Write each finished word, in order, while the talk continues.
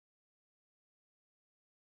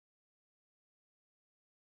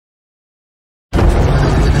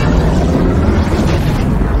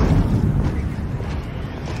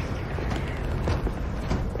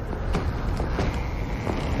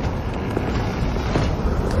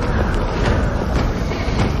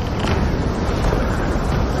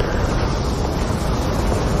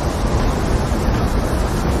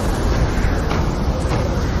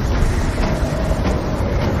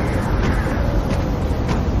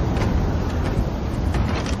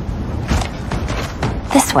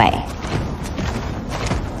This way.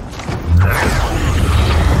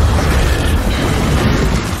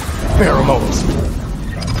 Pheromones.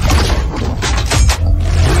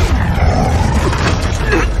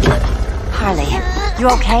 Harley, you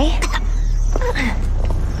okay?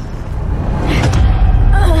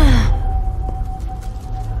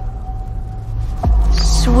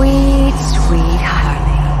 Sweet, sweet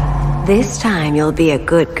Harley. This time you'll be a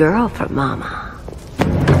good girl for Mama.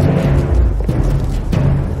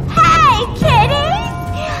 Hey, kiddies!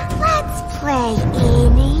 Let's play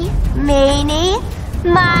eeny, meeny,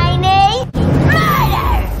 miny,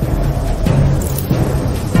 murder!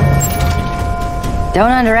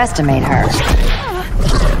 Don't underestimate her.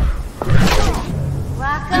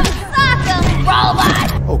 Rock'em, sock'em,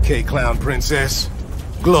 robot! Okay, clown princess.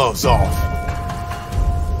 Gloves off.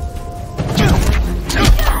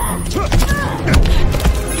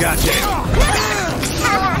 Gotcha.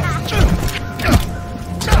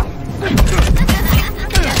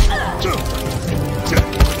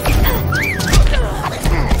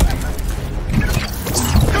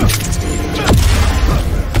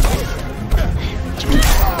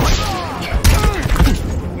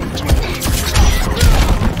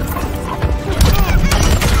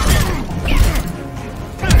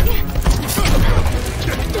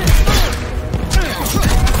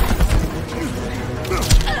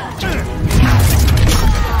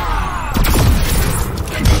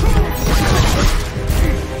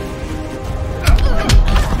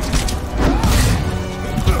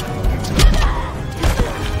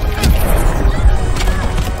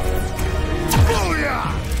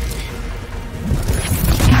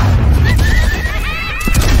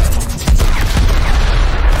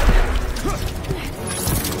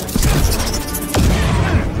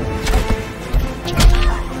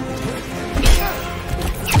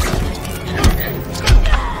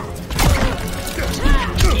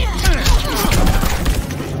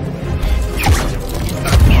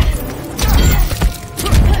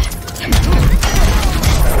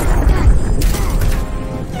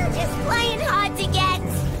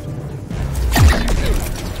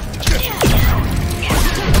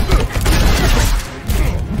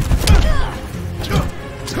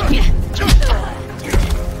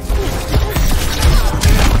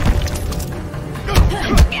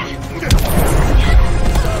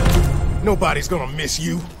 Nobody's gonna miss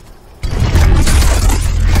you.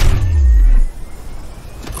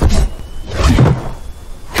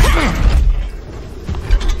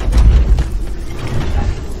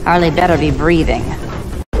 Harley better be breathing.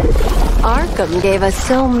 Arkham gave us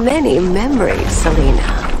so many memories, Selina.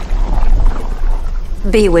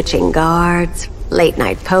 Bewitching guards,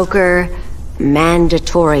 late-night poker,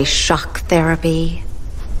 mandatory shock therapy.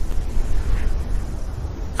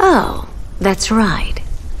 Oh, that's right.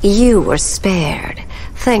 You were spared,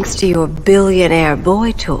 thanks to your billionaire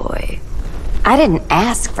boy toy. I didn't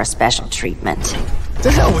ask for special treatment. To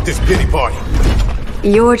hell with this pity party.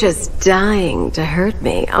 You're just dying to hurt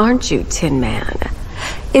me, aren't you, Tin Man?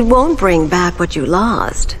 It won't bring back what you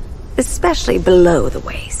lost, especially below the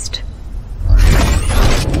waist.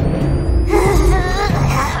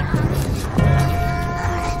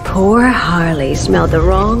 Poor Harley smelled the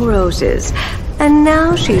wrong roses, and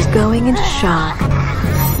now she's going into shock.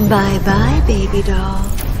 Bye-bye, baby doll.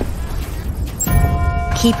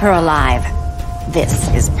 Keep her alive. This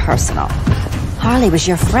is personal. Harley was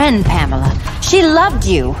your friend, Pamela. She loved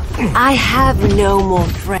you. I have no more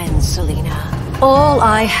friends, Selina. All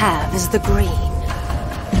I have is the green.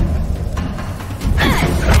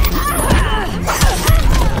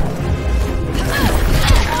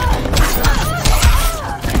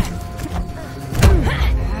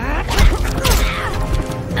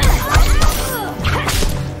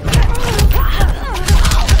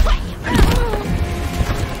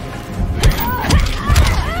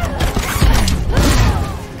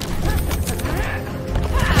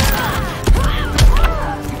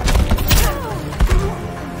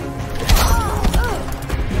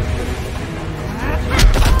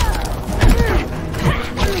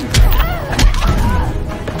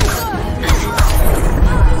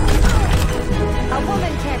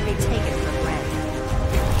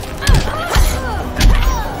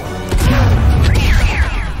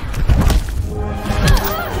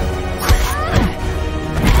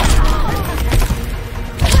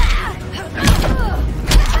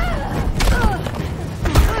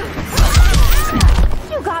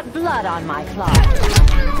 On my clock.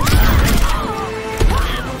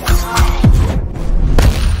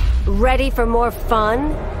 Ready for more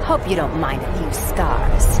fun? Hope you don't mind a few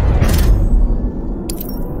scars.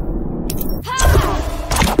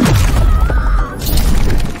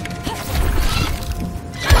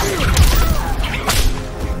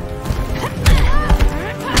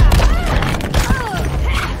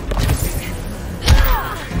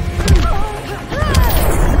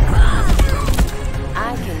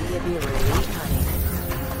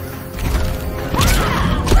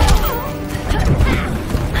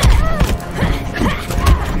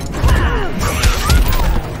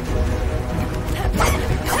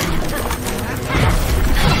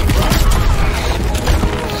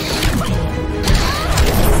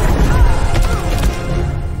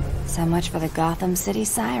 much for the Gotham City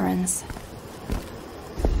sirens.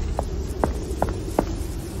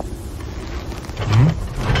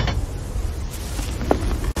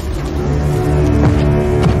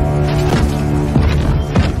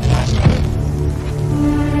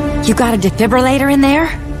 You got a defibrillator in there?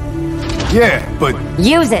 Yeah, but...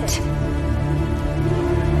 Use it!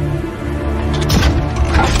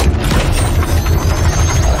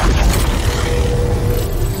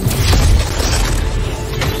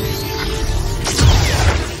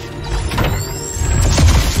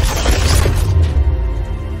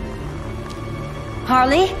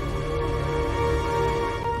 Harley?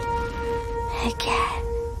 Again.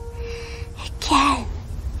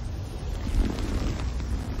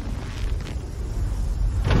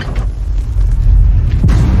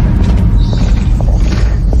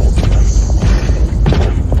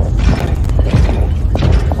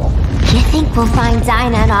 We'll find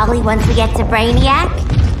Dinah and Ollie once we get to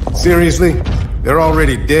Brainiac? Seriously? They're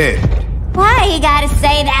already dead. Why you gotta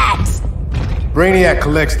say that? Brainiac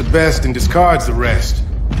collects the best and discards the rest.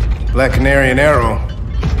 Black Canary and Arrow,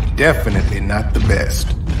 definitely not the best.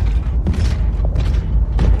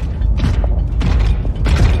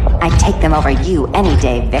 I'd take them over you any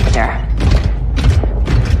day, Victor.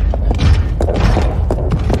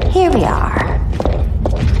 Here we are.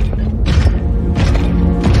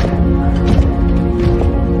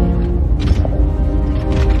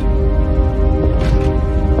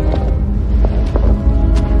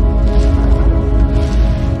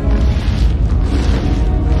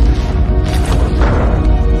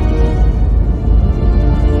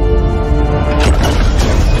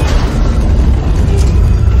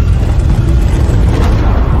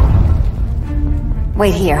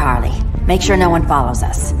 Wait here, Harley. Make sure no one follows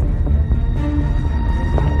us.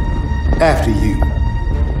 After you.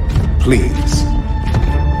 Please.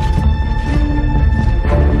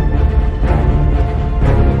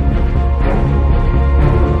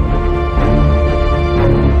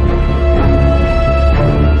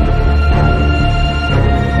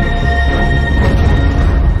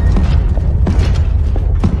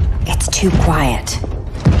 It's too quiet.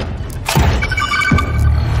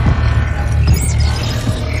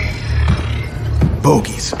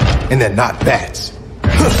 Bogies. And they're not bats.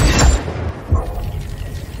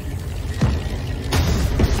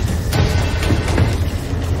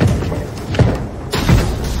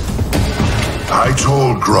 I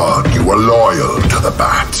told Grodd you were loyal to the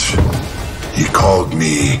Bat. He called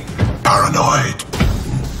me paranoid.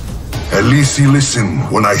 At least he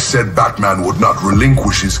listened when I said Batman would not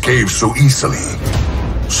relinquish his cave so easily.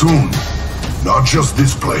 Soon, not just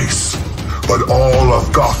this place, but all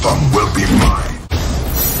of Gotham will be mine.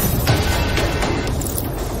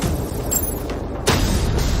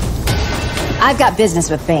 I've got business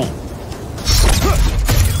with Bane.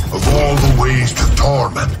 Of all the ways to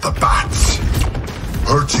torment the Bats,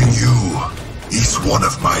 hurting you is one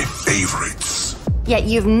of my favorites. Yet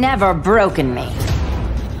you've never broken me.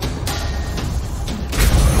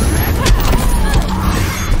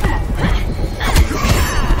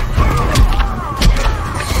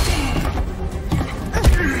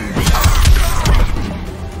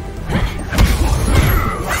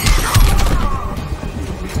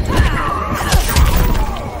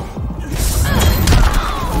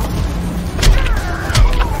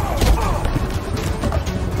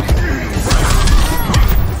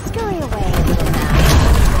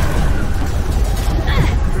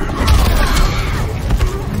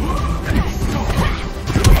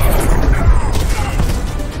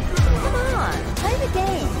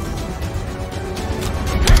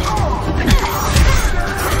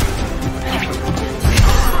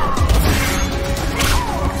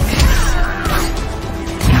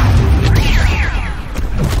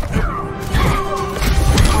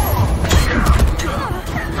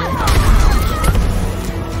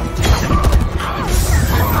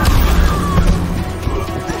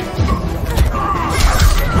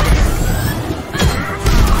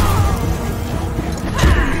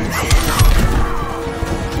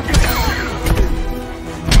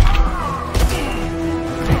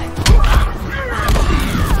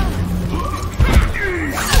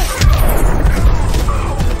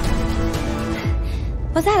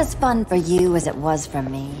 Was that as fun for you as it was for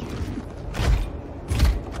me?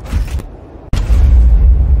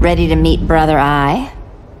 Ready to meet Brother I?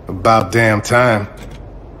 About damn time.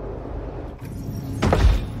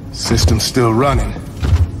 System's still running.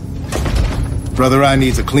 Brother I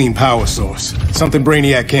needs a clean power source. Something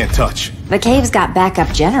Brainiac can't touch. The cave's got backup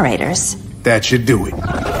generators. That should do it.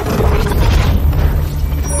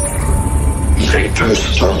 Later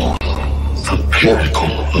stone. the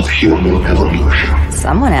pinnacle of human evolution.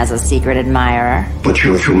 Someone has a secret admirer. But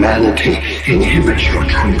your humanity inhibits your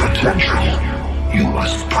true potential. You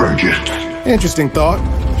must purge it. Interesting thought.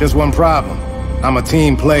 Just one problem. I'm a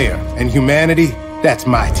team player, and humanity, that's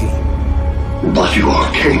my team. But you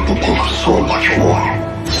are capable of so much more.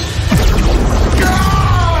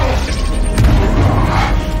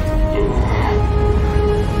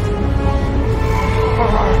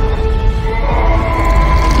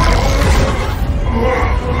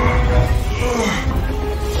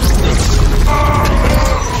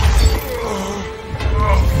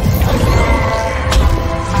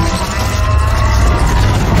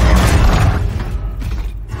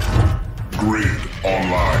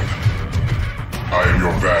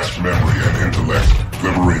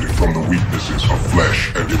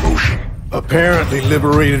 Apparently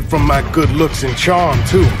liberated from my good looks and charm,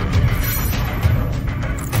 too.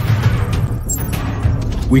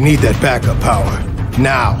 We need that backup power.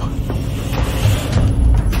 Now.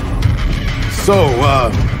 So,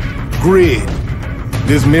 Grid.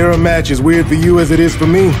 This mirror match as weird for you as it is for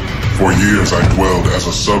me? For years I dwelled as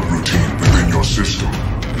a subroutine within your system.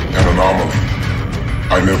 An anomaly.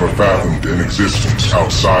 I never fathomed an existence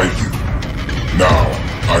outside you. Now,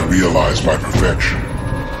 I realize my perfection.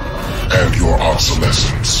 And your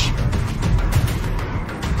obsolescence.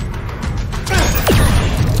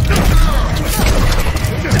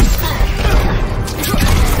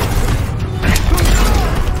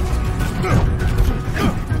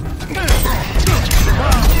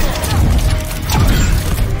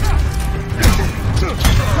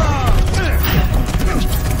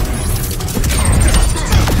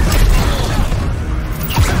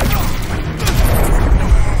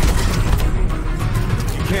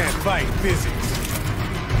 Fight physics.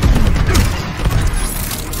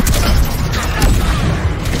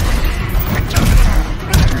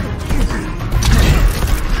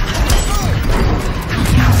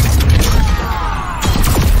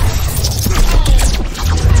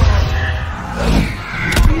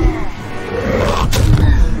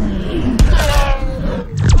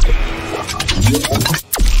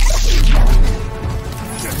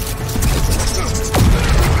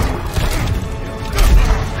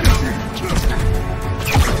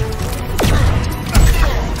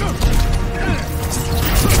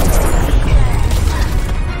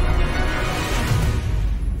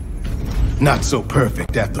 Not so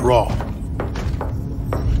perfect after all.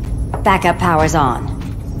 Backup power's on.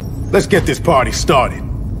 Let's get this party started.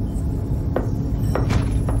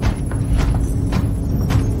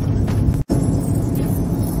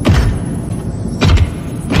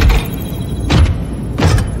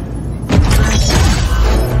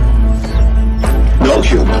 No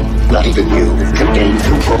human, not even you, can gain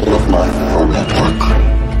control of my neural network.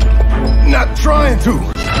 Not trying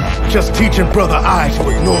to. Just teaching Brother I to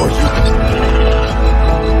ignore you.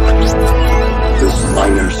 This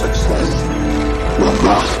minor success will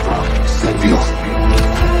not save you.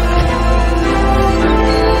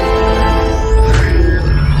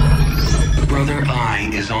 Brother I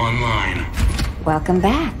is online. Welcome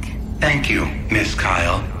back. Thank you, Miss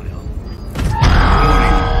Kyle.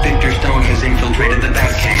 Warning, Victor Stone has infiltrated the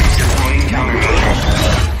Batcave, deploying countermeasures.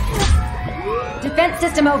 Defense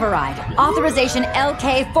system override. Authorization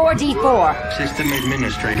LK4D4. System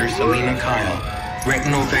Administrator Selena Kyle.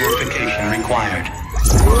 Retinal verification required.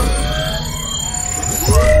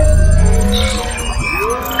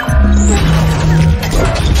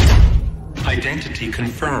 Identity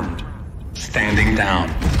confirmed. Standing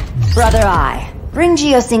down. Brother I, bring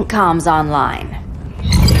Geosync comms online.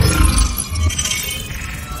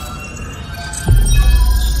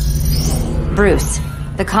 Bruce,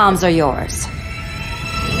 the comms are yours.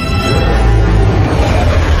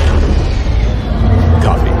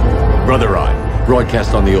 Copy. Brother I.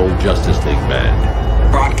 Broadcast on the old Justice League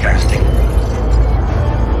band. Broadcasting.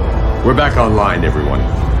 We're back online, everyone.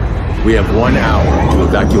 We have 1 hour to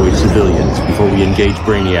evacuate civilians before we engage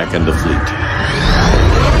Brainiac and the fleet.